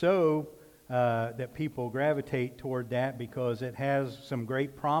so that people gravitate toward that because it has some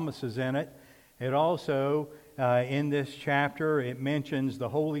great promises in it. It also, in this chapter, it mentions the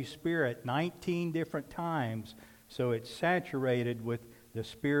Holy Spirit 19 different times. So it's saturated with the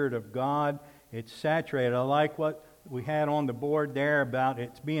Spirit of God. It's saturated. I like what we had on the board there about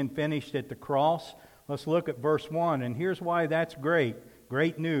it's being finished at the cross. Let's look at verse 1, and here's why that's great.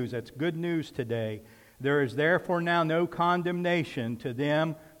 Great news. That's good news today. There is therefore now no condemnation to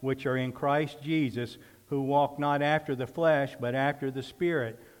them which are in Christ Jesus, who walk not after the flesh, but after the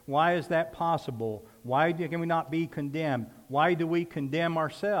Spirit. Why is that possible? Why can we not be condemned? Why do we condemn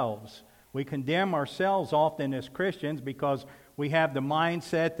ourselves? We condemn ourselves often as Christians because we have the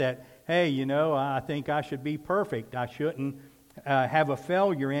mindset that, hey, I think I should be perfect. I shouldn't have a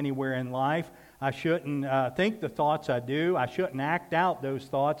failure anywhere in life. I shouldn't think the thoughts I do. I shouldn't act out those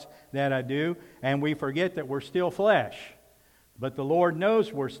thoughts that I do. And we forget that we're still flesh. But the Lord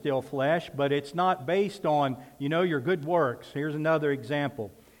knows we're still flesh, but it's not based on, your good works. Here's another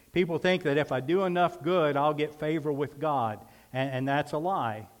example. People think that if I do enough good, I'll get favor with God. And that's a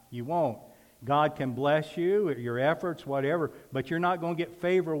lie. You won't. God can bless you, your efforts, whatever, but you're not going to get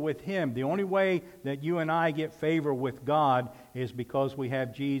favor with Him. The only way that you and I get favor with God is because we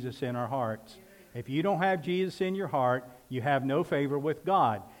have Jesus in our hearts. If you don't have Jesus in your heart, you have no favor with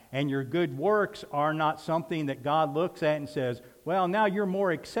God. And your good works are not something that God looks at and says, well, now you're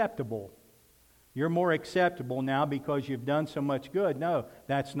more acceptable. You're more acceptable now because you've done so much good. No,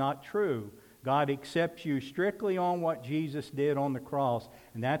 that's not true. God accepts you strictly on what Jesus did on the cross.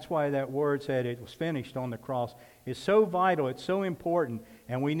 And that's why that word said it was finished on the cross. It's so vital. It's so important.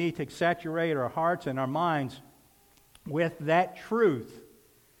 And we need to saturate our hearts and our minds with that truth.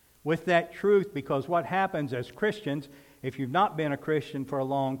 With that truth, because what happens as Christians, if you've not been a Christian for a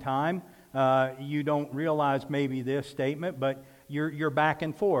long time, you don't realize maybe this statement, but you're back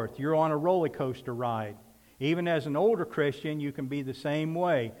and forth. You're on a roller coaster ride. Even as an older Christian, you can be the same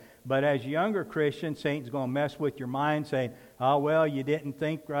way. But as younger Christians, Satan's going to mess with your mind saying, oh, well, you didn't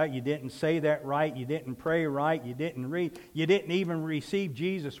think right, you didn't say that right, you didn't pray right, you didn't read, you didn't even receive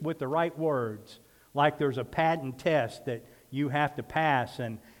Jesus with the right words. Like there's a patent test that you have to pass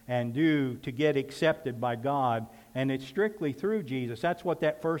and do to get accepted by God. And it's strictly through Jesus. That's what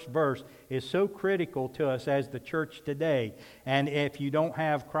that first verse is so critical to us as the church today. And if you don't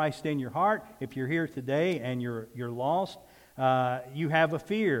have Christ in your heart, if you're here today and you're lost, you have a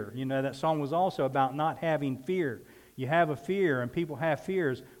fear. That song was also about not having fear. You have a fear, and people have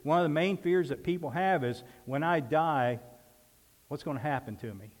fears. One of the main fears that people have is, when I die, what's going to happen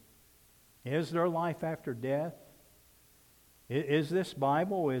to me? Is there life after death? Is this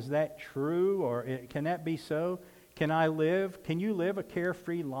Bible, is that true, or can that be so? Can you live a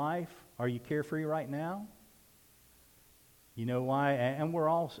carefree life? Are you carefree right now? You know why? And we're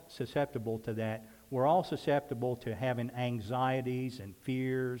all susceptible to that. We're all susceptible to having anxieties and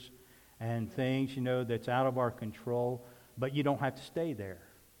fears and things, that's out of our control. But you don't have to stay there.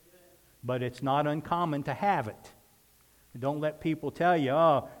 But it's not uncommon to have it. Don't let people tell you,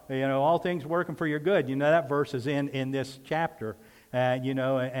 all things working for your good. That verse is in this chapter.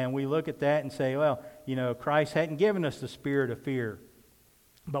 And we look at that and say, well, Christ hadn't given us the spirit of fear,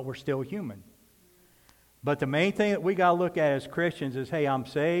 but we're still human. But the main thing that we got to look at as Christians is, hey, I'm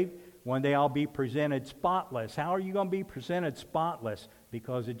saved. One day I'll be presented spotless. How are you going to be presented spotless?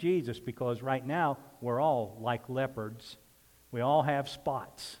 Because of Jesus. Because right now, we're all like leopards. We all have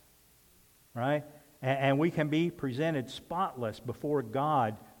spots, right? And we can be presented spotless before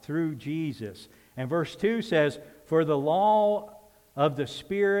God through Jesus. And verse 2 says, for the law of the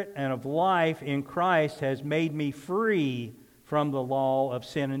Spirit and of life in Christ has made me free from the law of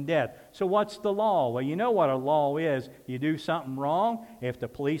sin and death. So what's the law? Well, you know what a law is. You do something wrong. If the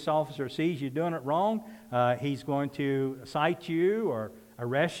police officer sees you doing it wrong, he's going to cite you or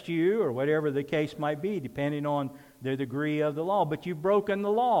arrest you or whatever the case might be, depending on the degree of the law. But you've broken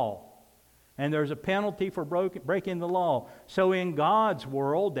the law. And there's a penalty for breaking the law. So in God's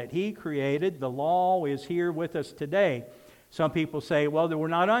world that He created, the law is here with us today. Some people say, well, we're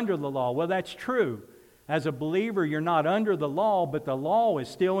not under the law. Well, that's true. As a believer, you're not under the law, but the law is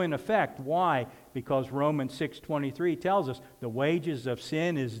still in effect. Why? Because Romans 6:23 tells us the wages of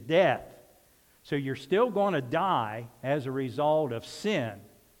sin is death. So you're still going to die as a result of sin.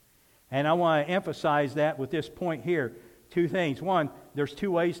 And I want to emphasize that with this point here. Two things. One, there's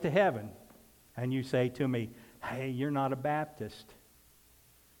two ways to heaven. And you say to me, hey, you're not a Baptist.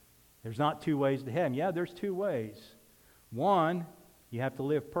 There's not two ways to heaven. Yeah, there's two ways. One, you have to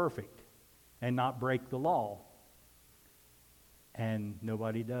live perfect and not break the law. And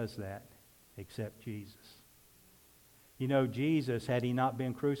nobody does that except Jesus. You know, Jesus, had he not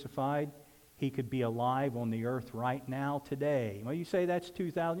been crucified, he could be alive on the earth right now today. Well, you say that's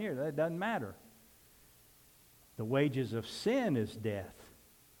 2,000 years. That doesn't matter. The wages of sin is death.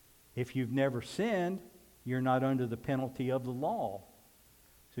 If you've never sinned, you're not under the penalty of the law.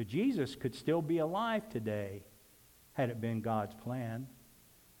 So Jesus could still be alive today had it been God's plan.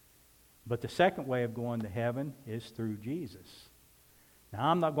 But the second way of going to heaven is through Jesus. Now,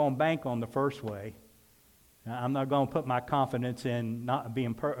 I'm not going to bank on the first way. I'm not going to put my confidence in not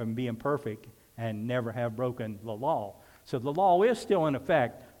being perfect and never have broken the law. So the law is still in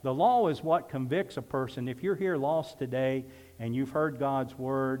effect. The law is what convicts a person. If you're here lost today and you've heard God's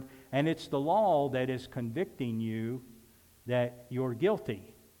word, and it's the law that is convicting you that you're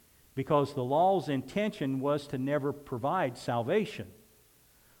guilty, because the law's intention was to never provide salvation.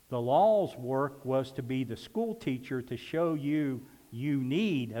 The law's work was to be the school teacher to show you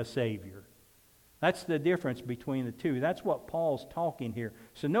need a Savior. That's the difference between the two. That's what Paul's talking here.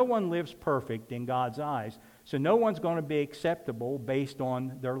 So no one lives perfect in God's eyes. So no one's going to be acceptable based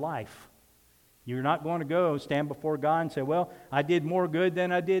on their life. You're not going to go stand before God and say, well, I did more good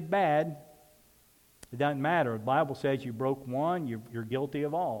than I did bad. It doesn't matter. The Bible says you broke one, you're guilty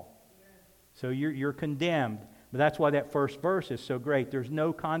of all. So you're condemned. But that's why that first verse is so great. There's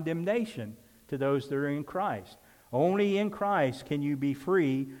no condemnation to those that are in Christ. Only in Christ can you be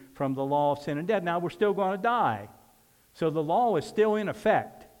free from the law of sin and death. Now, we're still going to die. So the law is still in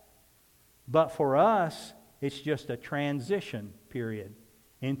effect. But for us, it's just a transition period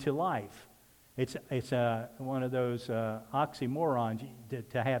into life. It's one of those oxymorons.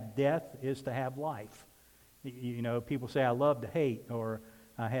 To have death is to have life. You know, people say, I love to hate, or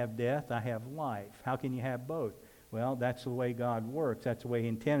I have death, I have life. How can you have both? Well, that's the way God works. That's the way He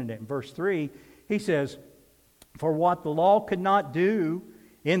intended it. In verse 3, He says, for what the law could not do,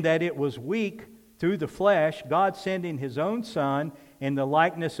 in that it was weak through the flesh, God sending His own Son in the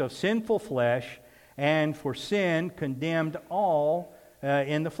likeness of sinful flesh, and for sin condemned all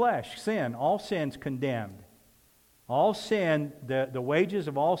in the flesh. Sin, all sin's condemned. All sin, the wages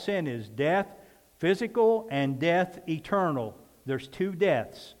of all sin is death, physical, and death eternal. There's two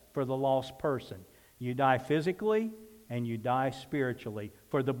deaths for the lost person. You die physically and you die spiritually.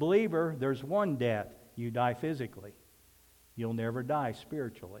 For the believer, there's one death. You die physically. You'll never die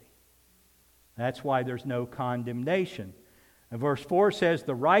spiritually. That's why there's no condemnation. And verse 4 says,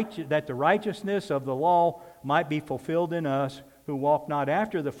 that the righteousness of the law might be fulfilled in us who walk not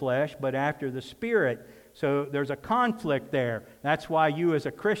after the flesh, but after the Spirit. So there's a conflict there. That's why you as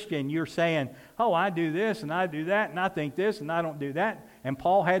a Christian, you're saying, oh, I do this and I do that and I think this and I don't do that. And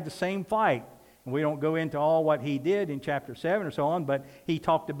Paul had the same fight. And we don't go into all what he did in chapter 7 or so on, but he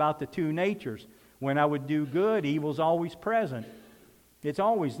talked about the two natures. When I would do good, evil's always present. It's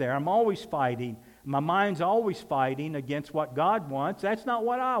always there. I'm always fighting. My mind's always fighting against what God wants. That's not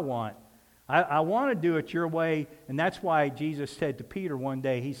what I want. I want to do it your way, and that's why Jesus said to Peter one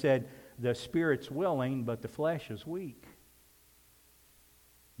day, He said, the spirit's willing, but the flesh is weak.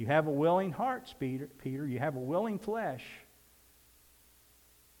 You have a willing heart, Peter. You have a willing flesh,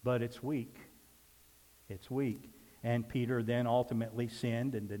 but it's weak. It's weak. And Peter then ultimately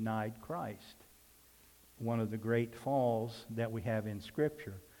sinned and denied Christ. One of the great falls that we have in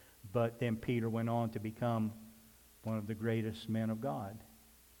Scripture. But then Peter went on to become one of the greatest men of God,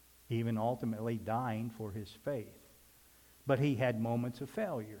 even ultimately dying for his faith. But he had moments of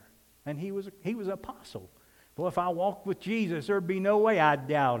failure. And he was an apostle. Well, if I walked with Jesus, there'd be no way I'd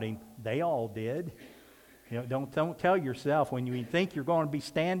doubt Him. They all did. You know, don't tell yourself when you think you're going to be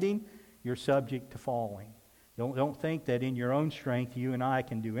standing, you're subject to falling. Don't think that in your own strength you and I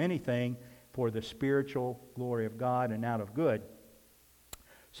can do anything for the spiritual glory of God and out of good.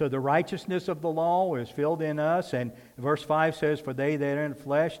 So the righteousness of the law is filled in us, and verse 5 says, for they that are in the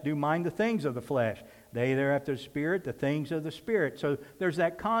flesh do mind the things of the flesh. They that are after the Spirit, the things of the Spirit. So there's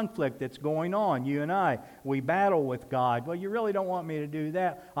that conflict that's going on. You and I, we battle with God. Well, you really don't want me to do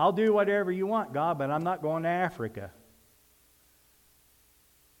that. I'll do whatever you want, God, but I'm not going to Africa.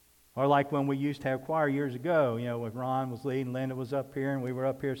 Or like when we used to have choir years ago, you know, when Ron was leading, Linda was up here, and we were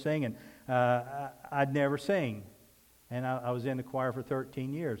up here singing. I'd never sing. And I was in the choir for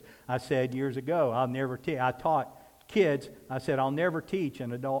 13 years. I said years ago, I'll never teach. I taught kids. I said, I'll never teach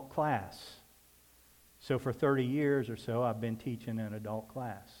an adult class. So for 30 years or so, I've been teaching an adult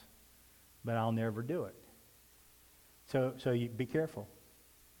class. But I'll never do it. So you be careful.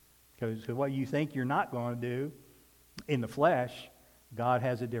 Because what you think you're not going to do in the flesh, God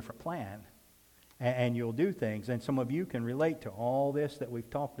has a different plan. And you'll do things. And some of you can relate to all this that we've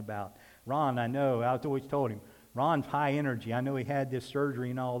talked about. Ron, I know, I always told him, Ron's high energy. I know he had this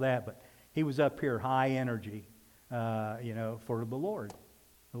surgery and all that, but he was up here high energy. for the Lord.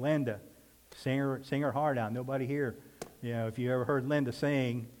 Linda, sing her heart out. Nobody here, if you ever heard Linda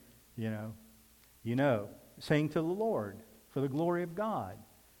sing, sing to the Lord for the glory of God.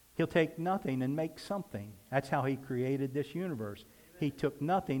 He'll take nothing and make something. That's how He created this universe. He took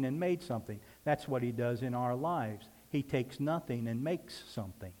nothing and made something. That's what He does in our lives. He takes nothing and makes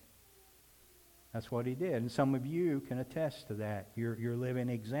something. That's what He did. And some of you can attest to that. You're living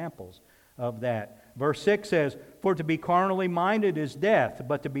examples of that. Verse 6 says, "For to be carnally minded is death,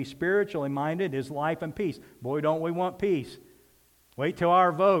 but to be spiritually minded is life and peace." Boy, don't we want peace. Wait till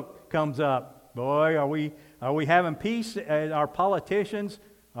our vote comes up. Boy, are we having peace? Our politicians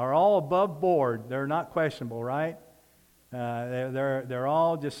are all above board. They're not questionable, right? They're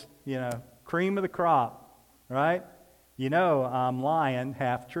all just, cream of the crop, right? I'm lying.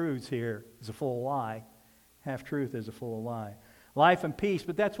 Half-truths here is a full lie. Half-truth is a full lie. Life and peace,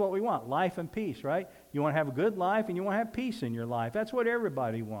 but that's what we want. Life and peace, right? You want to have a good life and you want to have peace in your life. That's what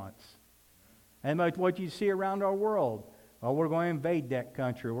everybody wants. And what you see around our world. Well, we're going to invade that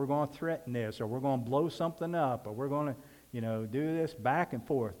country, or we're going to threaten this, or we're going to blow something up, or we're going to do this back and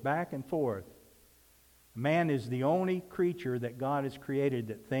forth, back and forth. Man is the only creature that God has created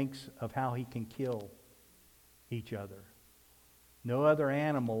that thinks of how he can kill each other. No other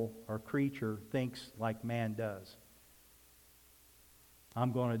animal or creature thinks like man does.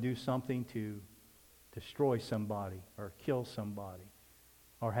 I'm going to do something to destroy somebody, or kill somebody,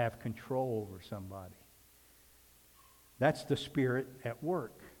 or have control over somebody. That's the Spirit at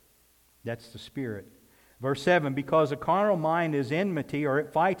work. That's the Spirit. Verse 7, "Because a carnal mind is enmity," or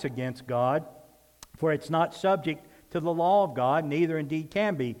it fights against God, "for it's not subject to the law of God, neither indeed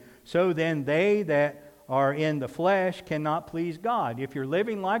can be. So then they that are in the flesh cannot please God." If you're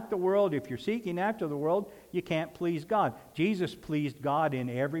living like the world, if you're seeking after the world, you can't please God. Jesus pleased God in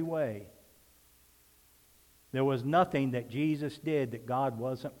every way. There was nothing that Jesus did that God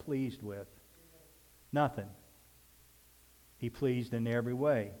wasn't pleased with. Nothing. He pleased in every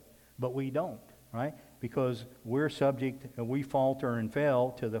way. But we don't, right? Because we're subject, we falter and fail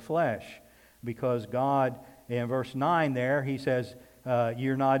to the flesh. Because God, in verse 9 there, He says,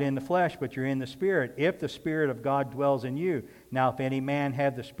 you're not in the flesh, but you're in the Spirit, if the Spirit of God dwells in you. Now, if any man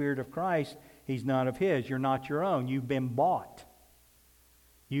have the Spirit of Christ, he's not of his. You're not your own. You've been bought.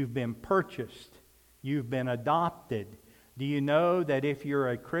 You've been purchased. You've been adopted. Do you know that if you're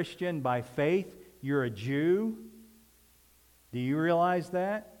a Christian by faith, you're a Jew? Do you realize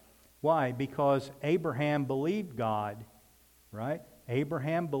that? Why? Because Abraham believed God, right?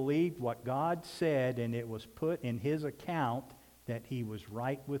 Abraham believed what God said, and it was put in his account that he was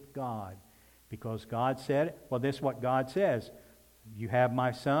right with God. Because God said it. Well, this is what God says. You have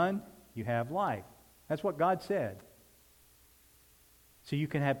my son, you have life. That's what God said. So you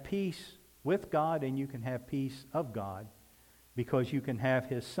can have peace with God and you can have peace of God, because you can have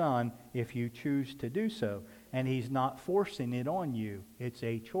His Son if you choose to do so. And He's not forcing it on you. It's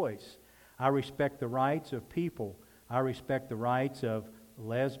a choice. I respect the rights of people. I respect the rights of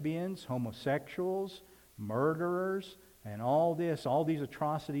lesbians, homosexuals, murderers, and all these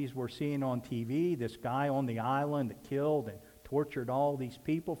atrocities we're seeing on TV. This guy on the island that killed and tortured all these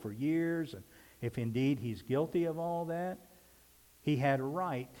people for years. And if indeed he's guilty of all that, he had a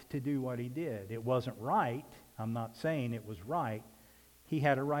right to do what he did. It wasn't right. I'm not saying it was right. He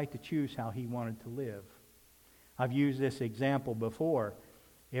had a right to choose how he wanted to live. I've used this example before.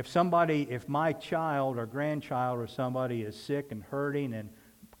 If my child or grandchild or somebody is sick and hurting and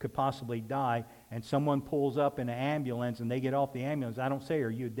could possibly die, and someone pulls up in an ambulance and they get off the ambulance, I don't say, are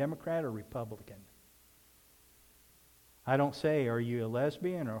you a Democrat or Republican? I don't say, are you a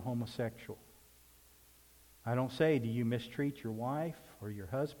lesbian or homosexual? I don't say, do you mistreat your wife or your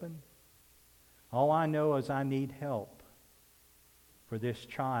husband? All I know is I need help for this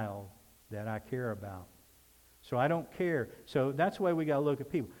child that I care about. So I don't care. So that's the way we got to look at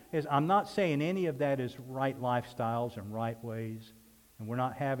people. I'm not saying any of that is right lifestyles and right ways, and we're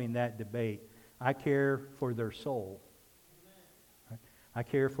not having that debate. I care for their soul. Right? I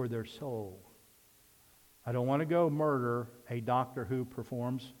care for their soul. I don't want to go murder a doctor who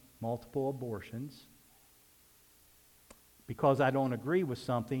performs multiple abortions. Because I don't agree with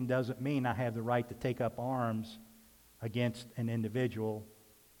something doesn't mean I have the right to take up arms against an individual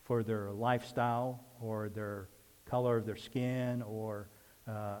for their lifestyle or their color of their skin or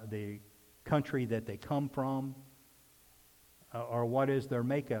the country that they come from or what is their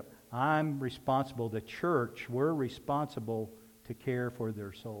makeup. I'm responsible, the church, we're responsible to care for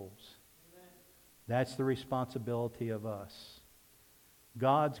their souls. Amen. That's the responsibility of us.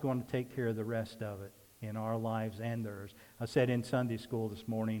 God's going to take care of the rest of it in our lives and theirs. I said in Sunday school this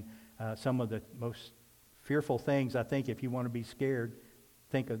morning, some of the most fearful things, I think if you want to be scared,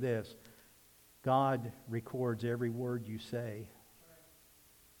 think of this. God records every word you say.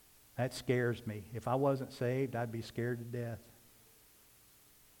 That scares me. If I wasn't saved, I'd be scared to death.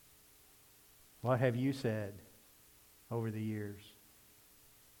 What have you said over the years?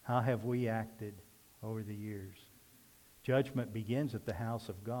 How have we acted over the years? Judgment begins at the house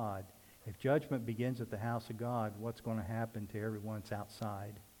of God. If judgment begins at the house of God, what's going to happen to everyone that's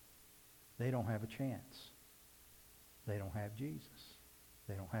outside? They don't have a chance. They don't have Jesus.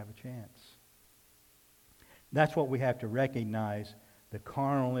 They don't have a chance. That's what we have to recognize, the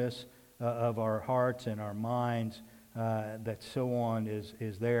carnalness of our hearts and our minds, that so on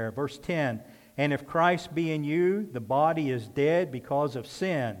is there. Verse 10, and if Christ be in you, the body is dead because of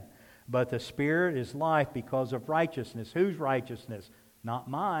sin, but the Spirit is life because of righteousness. Whose righteousness? Not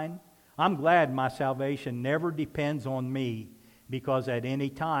mine. I'm glad my salvation never depends on me, because at any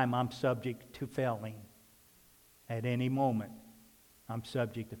time I'm subject to failing. At any moment I'm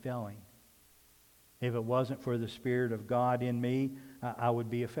subject to failing. If it wasn't for the Spirit of God in me, I would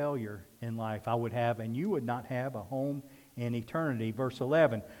be a failure in life. I would have, and you would not have, a home in eternity. Verse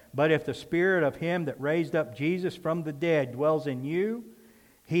 11, but if the Spirit of Him that raised up Jesus from the dead dwells in you,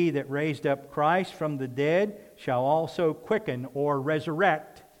 He that raised up Christ from the dead shall also quicken or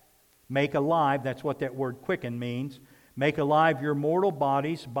resurrect, make alive, that's what that word quicken means, make alive your mortal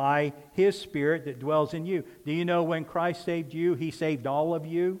bodies by His Spirit that dwells in you. Do you know when Christ saved you, He saved all of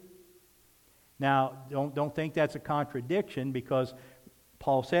you? Now, don't think that's a contradiction, because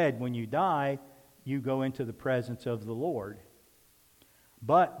Paul said when you die, you go into the presence of the Lord.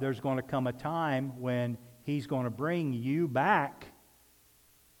 But there's going to come a time when He's going to bring you back.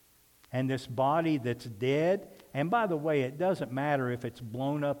 And this body that's dead, and by the way, it doesn't matter if it's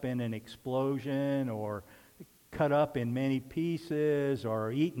blown up in an explosion or cut up in many pieces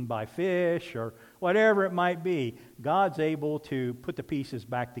or eaten by fish or whatever it might be. God's able to put the pieces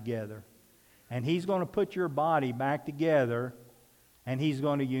back together. And He's going to put your body back together, and He's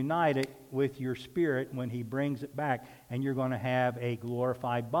going to unite it with your spirit when He brings it back, and you're going to have a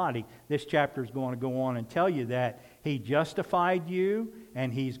glorified body. This chapter is going to go on and tell you that He justified you,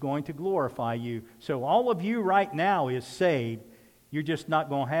 and He's going to glorify you. So all of you right now is saved. You're just not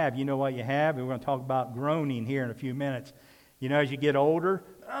going to have, you know what you have? We're going to talk about groaning here in a few minutes. You know, as you get older,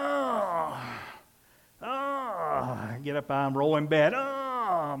 get up, I'm rolling bed,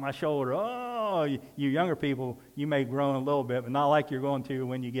 my shoulder, you younger people, you may groan a little bit, but not like you're going to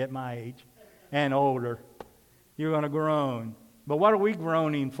when you get my age and older. You're going to groan. But what are we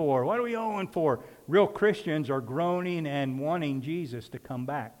groaning for? What are we owing for? Real Christians are groaning and wanting Jesus to come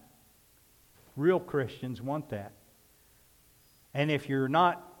back. Real Christians want that. And if you're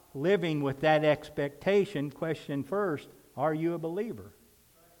not living with that expectation, question first, are you a believer?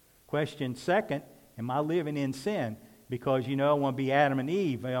 Question second, am I living in sin? Because, you know, I want to be Adam and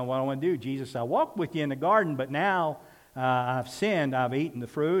Eve. You know, what I want to do, Jesus, I walked with you in the garden, but now I've sinned. I've eaten the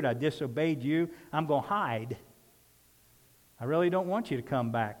fruit. I disobeyed you. I'm going to hide. I really don't want you to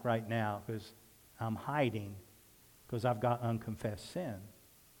come back right now, because I'm hiding, because I've got unconfessed sin.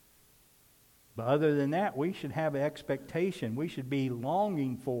 But other than that, we should have an expectation. We should be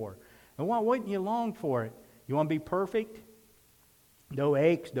longing for. And why wouldn't you long for it? You want to be perfect? No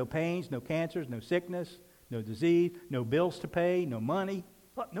aches, no pains, no cancers, no sickness, no disease, no bills to pay, no money.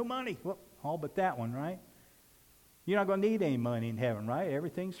 What? No money. Well, all but that one, right? You're not going to need any money in heaven, right?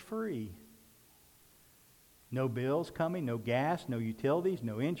 Everything's free. No bills coming, no gas, no utilities,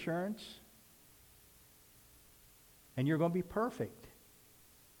 no insurance. And you're going to be perfect.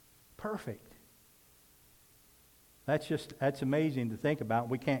 Perfect. That's amazing to think about.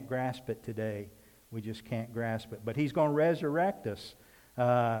 We can't grasp it today. We just can't grasp it. But He's going to resurrect us.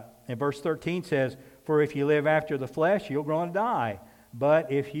 And verse 13 says, for if you live after the flesh, you're going to die.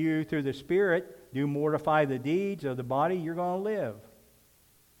 But if you, through the Spirit, do mortify the deeds of the body, you're going to live.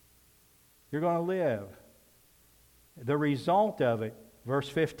 You're going to live. The result of it, verse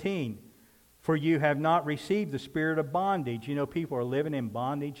 15, for you have not received the spirit of bondage. You know, people are living in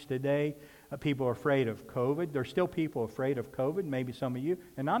bondage today. People are afraid of COVID. There's still people afraid of COVID, maybe some of you.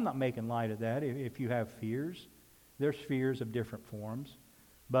 And I'm not making light of that. If you have fears, there's fears of different forms.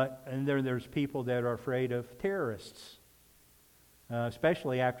 And there's people that are afraid of terrorists.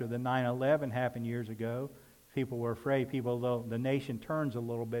 Especially after the 9/11 happened years ago. People were afraid. The nation turns a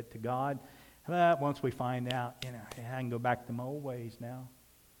little bit to God. But once we find out, you know, I can go back to my old ways now.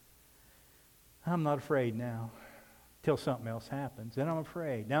 I'm not afraid now. Till something else happens. Then I'm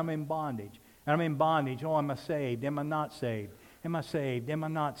afraid. Now I'm in bondage. And I'm in bondage. Oh, am I saved? Am I not saved? Am I saved? Am I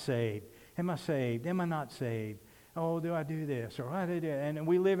not saved? Am I saved? Am I not saved? Oh, do I do this? Or I do that? And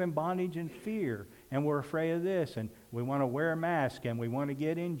we live in bondage and fear. and we're afraid of this, and we want to wear a mask, and we want to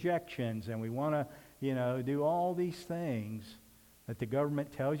get injections, and we want to, do all these things that the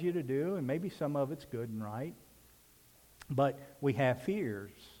government tells you to do, and maybe some of it's good and right. But we have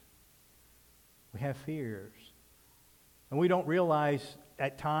fears. We have fears. And we don't realize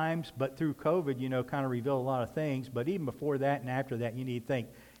at times, but through COVID, kind of revealed a lot of things. But even before that and after that, you need to think,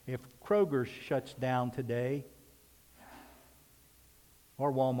 if Kroger shuts down today,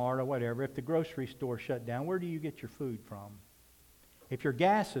 or Walmart or whatever, if the grocery store shut down, where do you get your food from? If your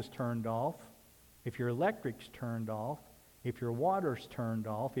gas is turned off, if your electric's turned off, if your water's turned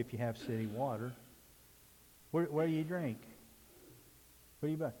off, if you have city water, where do you drink? What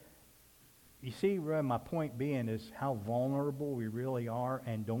do you buy? You see, my point being is how vulnerable we really are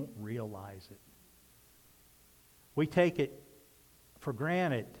and don't realize it. We take it for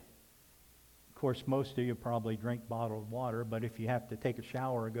granted. Of course, most of you probably drink bottled water, but if you have to take a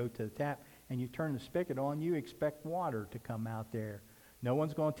shower or go to the tap and you turn the spigot on, you expect water to come out there. No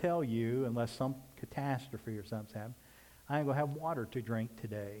one's going to tell you, unless some catastrophe or something's happened, I ain't going to have water to drink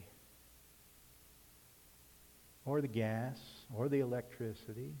today. Or the gas, or the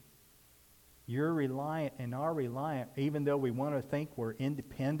electricity. You're reliant and are reliant, even though we want to think we're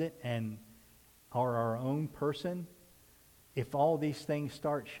independent and are our own person. If all these things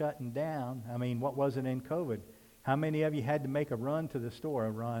start shutting down, what was it in COVID? How many of you had to make a run to the store?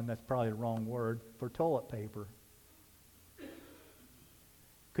 A run, that's probably the wrong word, for toilet paper.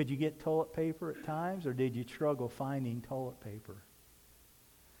 Could you get toilet paper at times, or did you struggle finding toilet paper?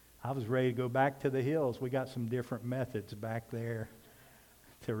 I was ready to go back to the hills. We got some different methods back there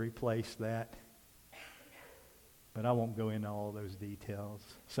to replace that. But I won't go into all those details.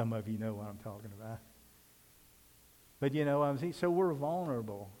 Some of you know what I'm talking about. But so we're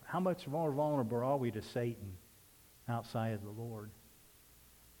vulnerable. How much more vulnerable are we to Satan outside of the Lord?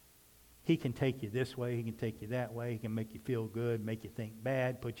 He can take you this way, he can take you that way, he can make you feel good, make you think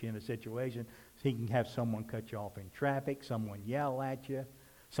bad, put you in a situation. So he can have someone cut you off in traffic, someone yell at you,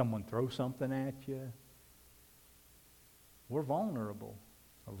 someone throw something at you. We're vulnerable.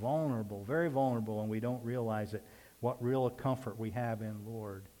 Vulnerable, very vulnerable, and we don't realize it. What real comfort we have in the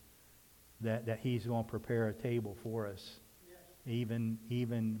Lord, that He's going to prepare a table for us,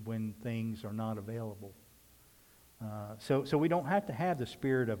 even when things are not available. So we don't have to have the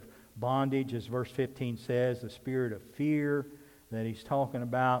spirit of bondage, as verse 15 says, the spirit of fear that he's talking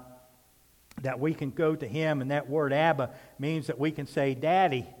about, that we can go to Him, and that word Abba means that we can say,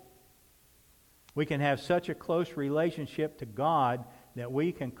 Daddy. We can have such a close relationship to God that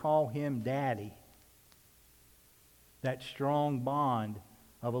we can call Him Daddy. That strong bond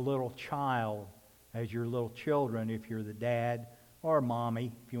of a little child as your little children, if you're the dad, or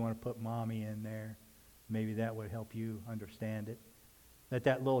Mommy, if you want to put Mommy in there. Maybe that would help you understand it.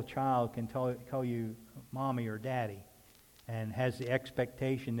 That little child can call you Mommy or Daddy and has the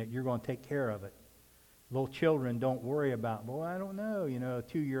expectation that you're going to take care of it. Little children don't worry about, boy, I don't know. A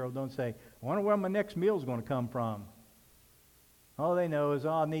 2-year-old don't say, I wonder where my next meal is going to come from. All they know is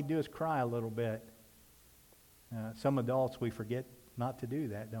all I need to do is cry a little bit. Some adults, we forget not to do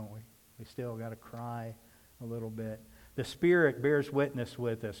that, don't we? We still got to cry a little bit. The Spirit bears witness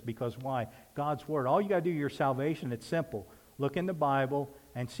with us because why? God's Word. All you got to do your salvation, it's simple. Look in the Bible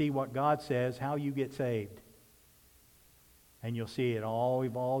and see what God says, how you get saved. And you'll see it all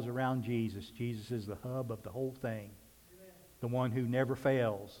evolves around Jesus. Jesus is the hub of the whole thing. Amen. The one who never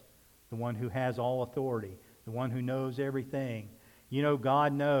fails. The one who has all authority. The one who knows everything.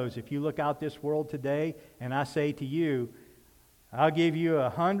 God knows. If you look out this world today and I say to you, I'll give you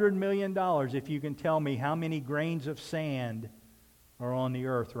 $100 million if you can tell me how many grains of sand are on the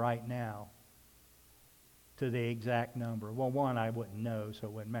earth right now. To the exact number. Well, one I wouldn't know, so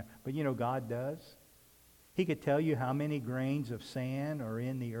it wouldn't matter. But God does. He could tell you how many grains of sand are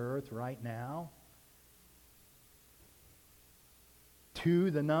in the earth right now.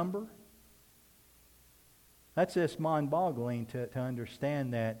 To the number. That's just mind-boggling to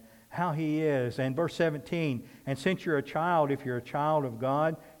understand that, how He is. And verse 17, and since you're a child, if you're a child of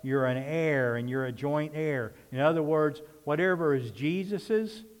God, you're an heir and you're a joint heir. In other words, whatever is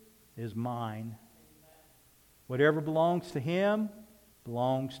Jesus's is mine. Whatever belongs to Him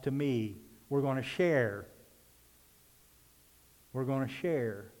belongs to me. We're going to share. We're going to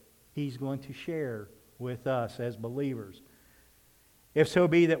share. He's going to share with us as believers. If so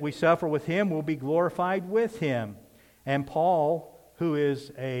be that we suffer with Him, we'll be glorified with Him. And Paul, who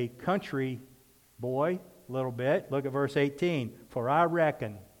is a country boy, a little bit, look at verse 18. For I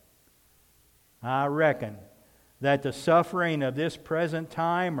reckon that the suffering of this present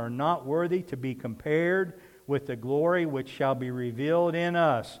time are not worthy to be compared with the glory which shall be revealed in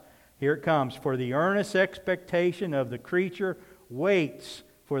us. Here it comes. For the earnest expectation of the creature waits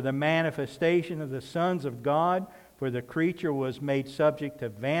for the manifestation of the sons of God. For the creature was made subject to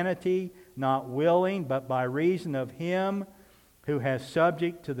vanity, not willing, but by reason of Him who has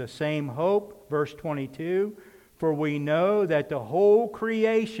subject to the same hope. Verse 22. For we know that the whole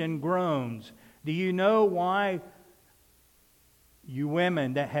creation groans. Do you know why you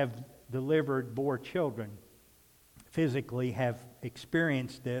women that have bore children physically have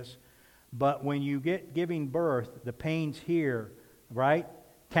experienced this? But when you get giving birth, the pain's here, right?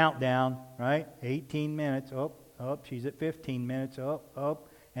 Countdown, right? 18 minutes, up, she's at 15 minutes, up,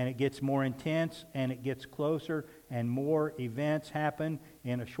 and it gets more intense, and it gets closer, and more events happen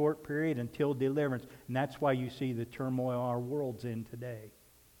in a short period until deliverance. And that's why you see the turmoil our world's in today.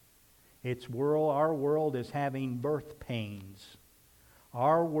 Our world is having birth pains.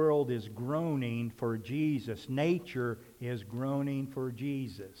 Our world is groaning for Jesus. Nature is groaning for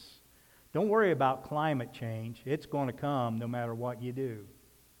Jesus. Don't worry about climate change. It's going to come no matter what you do.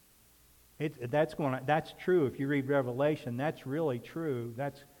 That's true. If you read Revelation, that's really true.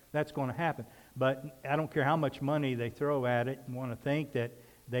 That's going to happen. But I don't care how much money they throw at it and want to think that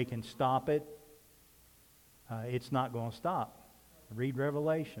they can stop it. It's not going to stop. Read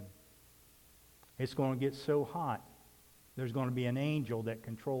Revelation. It's going to get so hot. There's going to be an angel that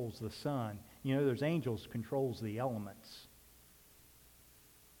controls the sun. You know, there's angels controls the elements.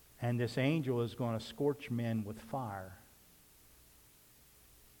 And this angel is going to scorch men with fire.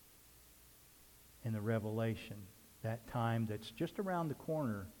 In the Revelation, that time that's just around the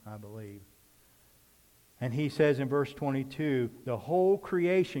corner, I believe. And he says in verse 22, the whole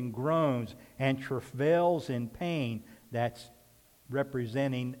creation groans and travails in pain. That's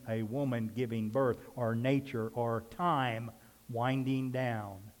representing a woman giving birth, or nature, or time winding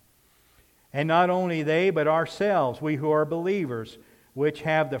down. And not only they, but ourselves, we who are believers, which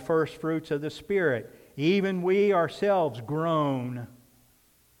have the first fruits of the Spirit, even we ourselves groan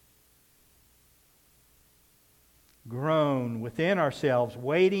within ourselves,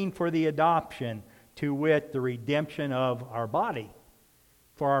 waiting for the adoption, to wit, the redemption of our body,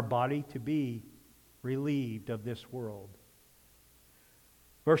 for our body to be relieved of this world.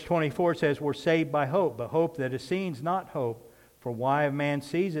 Verse 24 says, we're saved by hope, but hope that is seen is not hope. For why a man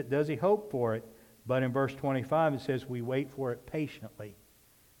sees it, does he hope for it? But in verse 25 it says, we wait for it patiently.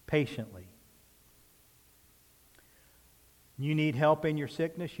 Patiently. You need help in your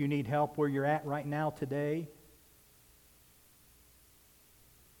sickness? You need help where you're at right now today?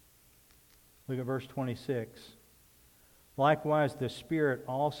 Look at verse 26. Likewise, the Spirit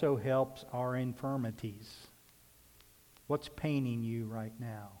also helps our infirmities. What's paining you right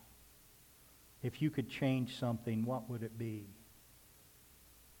now? If you could change something, what would it be?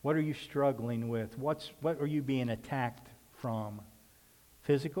 What are you struggling with? What are you being attacked from?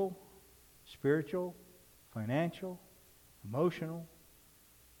 Physical, spiritual, financial, emotional?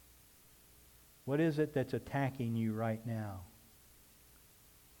 What is it that's attacking you right now?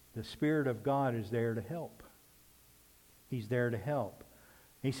 The Spirit of God is there to help. He's there to help.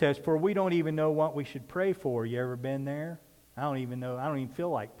 He says, for we don't even know what we should pray for. You ever been there? I don't even know. I don't even feel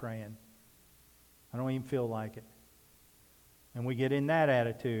like praying. I don't even feel like it. And we get in that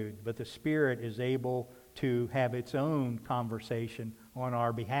attitude. But the Spirit is able to have its own conversation on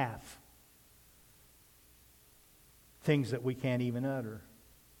our behalf. Things that we can't even utter.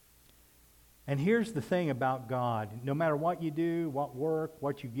 And here's the thing about God. No matter what you do, what work,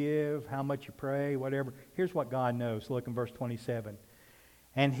 what you give, how much you pray, whatever, here's what God knows. Look in verse 27.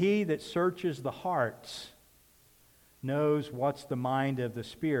 And He that searches the hearts knows what's the mind of the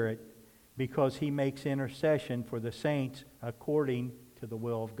Spirit, because He makes intercession for the saints according to the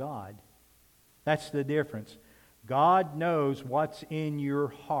will of God. That's the difference. God knows what's in your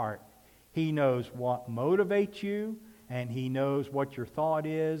heart. He knows what motivates you, and He knows what your thought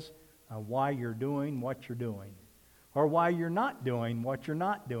is, why you're doing what you're doing, or why you're not doing what you're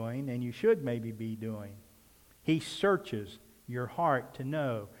not doing and you should maybe be doing. He searches your heart to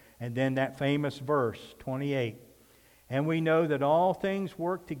know. And then that famous verse, 28. And we know that all things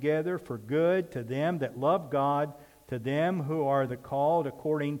work together for good to them that love God, to them who are the called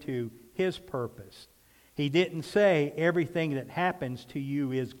according to His purpose. He didn't say everything that happens to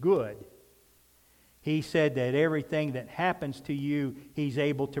you is good. He said that everything that happens to you, He's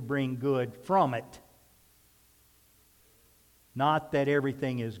able to bring good from it. Not that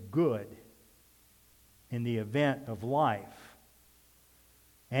everything is good in the event of life.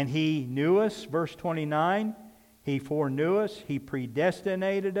 And He knew us, verse 29, He foreknew us, He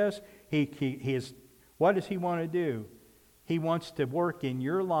predestinated us. What does He want to do? He wants to work in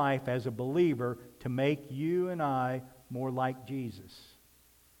your life as a believer to make you and I more like Jesus.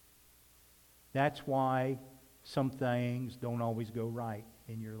 That's why some things don't always go right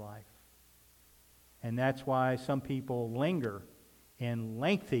in your life. And that's why some people linger in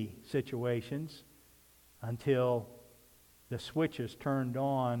lengthy situations until the switch is turned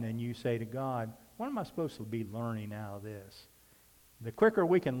on and you say to God, what am I supposed to be learning out of this? The quicker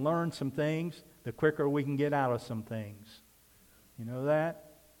we can learn some things, the quicker we can get out of some things. You know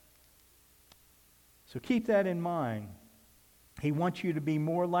that? So keep that in mind. He wants you to be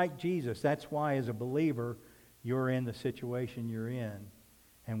more like Jesus. That's why as a believer, you're in the situation you're in.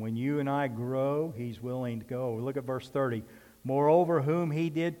 And when you and I grow, He's willing to go. Look at verse 30. Moreover, whom He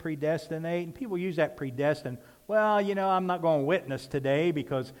did predestinate. And people use that predestined. Well, I'm not going to witness today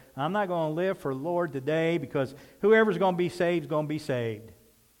because I'm not going to live for the Lord today because whoever's going to be saved is going to be saved. And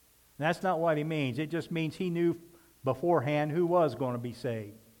that's not what He means. It just means He knew beforehand who was going to be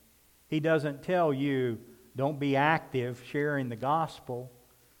saved. He doesn't tell you, don't be active sharing the gospel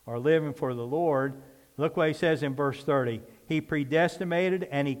or living for the Lord. Look what He says in verse 30. He predestinated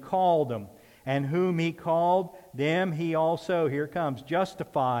and He called them. And whom He called, them He also, here comes,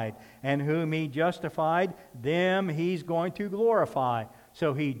 justified. And whom He justified, them He's going to glorify.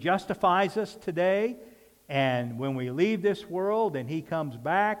 So He justifies us today. And when we leave this world and He comes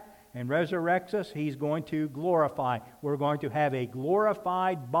back and resurrects us, He's going to glorify. We're going to have a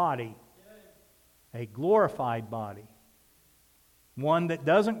glorified body. A glorified body. One that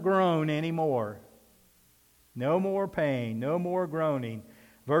doesn't groan anymore. No more pain, no more groaning.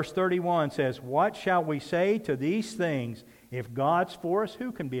 Verse 31 says, what shall we say to these things? If God's for us,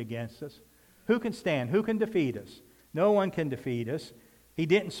 who can be against us? Who can stand? Who can defeat us? No one can defeat us. He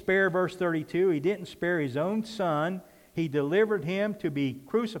didn't spare, verse 32, He didn't spare His own Son. He delivered Him to be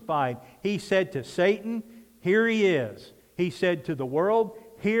crucified. He said to Satan, here He is. He said to the world,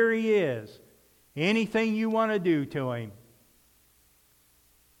 here He is. Anything you want to do to Him,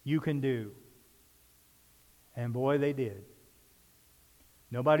 you can do. And boy, they did.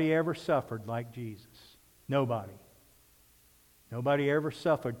 Nobody ever suffered like Jesus. Nobody. Nobody ever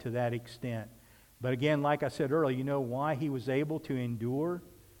suffered to that extent. But again, like I said earlier, you know why He was able to endure?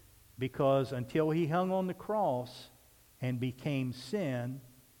 Because until He hung on the cross and became sin,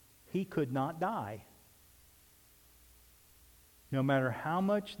 He could not die. No matter how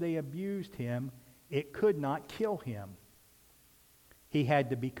much they abused Him, it could not kill Him. He had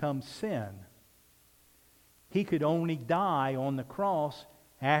to become sin. He could only die on the cross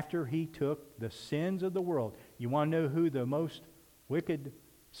after He took the sins of the world. You want to know who the most wicked,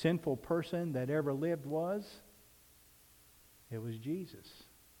 sinful person that ever lived was? It was Jesus.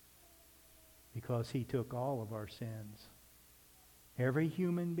 Because He took all of our sins. Every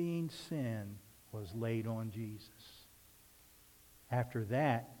human being's sin was laid on Jesus. After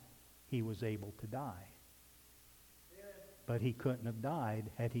that, He was able to die. But He couldn't have died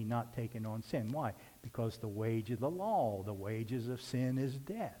had He not taken on sin. Why? Because the wage of the law, the wages of sin is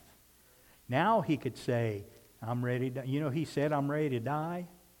death. Now He could say, I'm ready to... He said, I'm ready to die.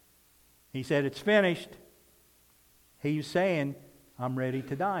 He said, it's finished. He's saying, I'm ready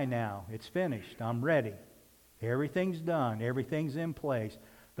to die now. It's finished. I'm ready. Everything's done. Everything's in place.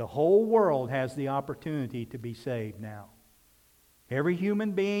 The whole world has the opportunity to be saved now. Every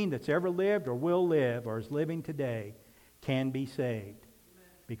human being that's ever lived or will live or is living today can be saved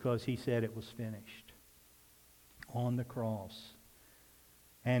because He said it was finished on the cross.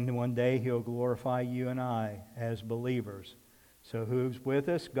 And one day He'll glorify you and I as believers. So who's with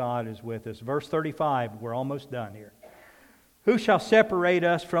us? God is with us. Verse 35, we're almost done here. Who shall separate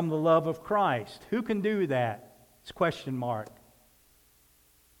us from the love of Christ? Who can do that? It's a question mark.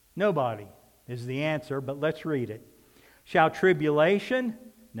 Nobody is the answer, but let's read it. Shall tribulation?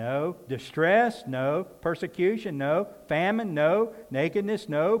 No. Distress? No. Persecution? No. Famine? No. Nakedness?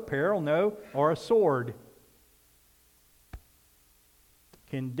 No. Peril? No. Or a sword?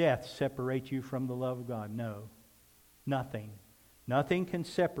 Can death separate you from the love of God? No. Nothing. Nothing can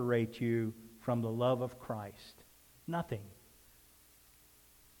separate you from the love of Christ. Nothing.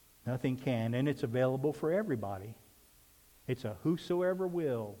 Nothing can. And it's available for everybody. It's a whosoever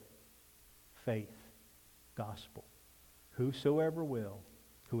will faith gospel. Whosoever will.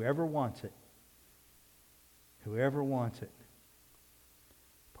 Whoever wants it. Whoever wants it.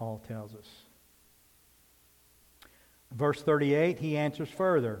 Paul tells us. Verse 38, he answers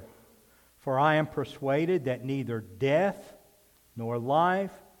further. For I am persuaded that neither death, nor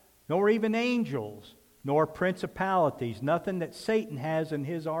life, nor even angels, nor principalities, nothing that Satan has in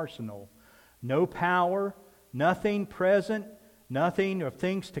his arsenal, no power, nothing present, nothing of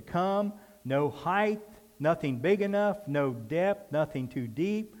things to come, no height, nothing big enough, no depth, nothing too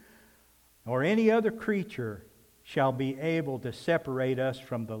deep, or any other creature shall be able to separate us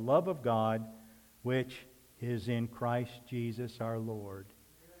from the love of God which is in Christ Jesus our Lord.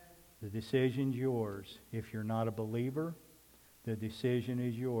 The decision's yours. If you're not a believer, the decision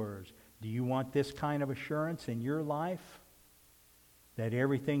is yours. Do you want this kind of assurance in your life? That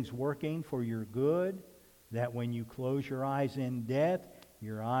everything's working for your good? That when you close your eyes in death,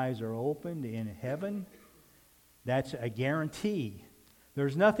 your eyes are opened in heaven? That's a guarantee.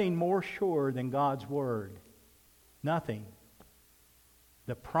 There's nothing more sure than God's Word. Nothing.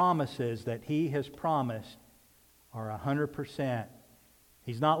 The promises that He has promised are 100%.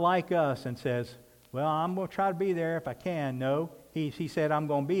 He's not like us and says, well, I'm going to try to be there if I can. No, He said, I'm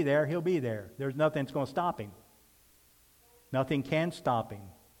going to be there. He'll be there. There's nothing that's going to stop Him. Nothing can stop Him.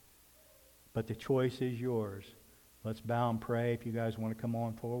 But the choice is yours. Let's bow and pray if you guys want to come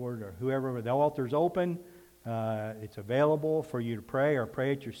on forward, or whoever. The altar's open. It's available for you to pray or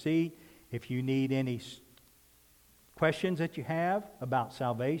pray at your seat. If you need any questions that you have about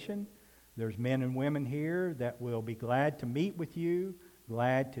salvation, there's men and women here that will be glad to meet with you,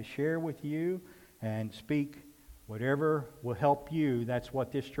 glad to share with you, and speak whatever will help you. That's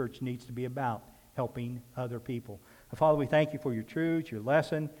what this church needs to be about, helping other people. Father, we thank you for your truths, your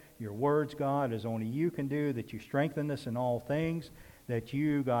lesson, your words, God, as only you can do, that you strengthen us in all things, that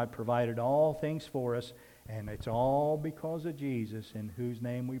you, God, provided all things for us, and it's all because of Jesus, in whose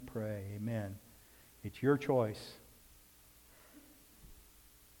name we pray. Amen. It's your choice.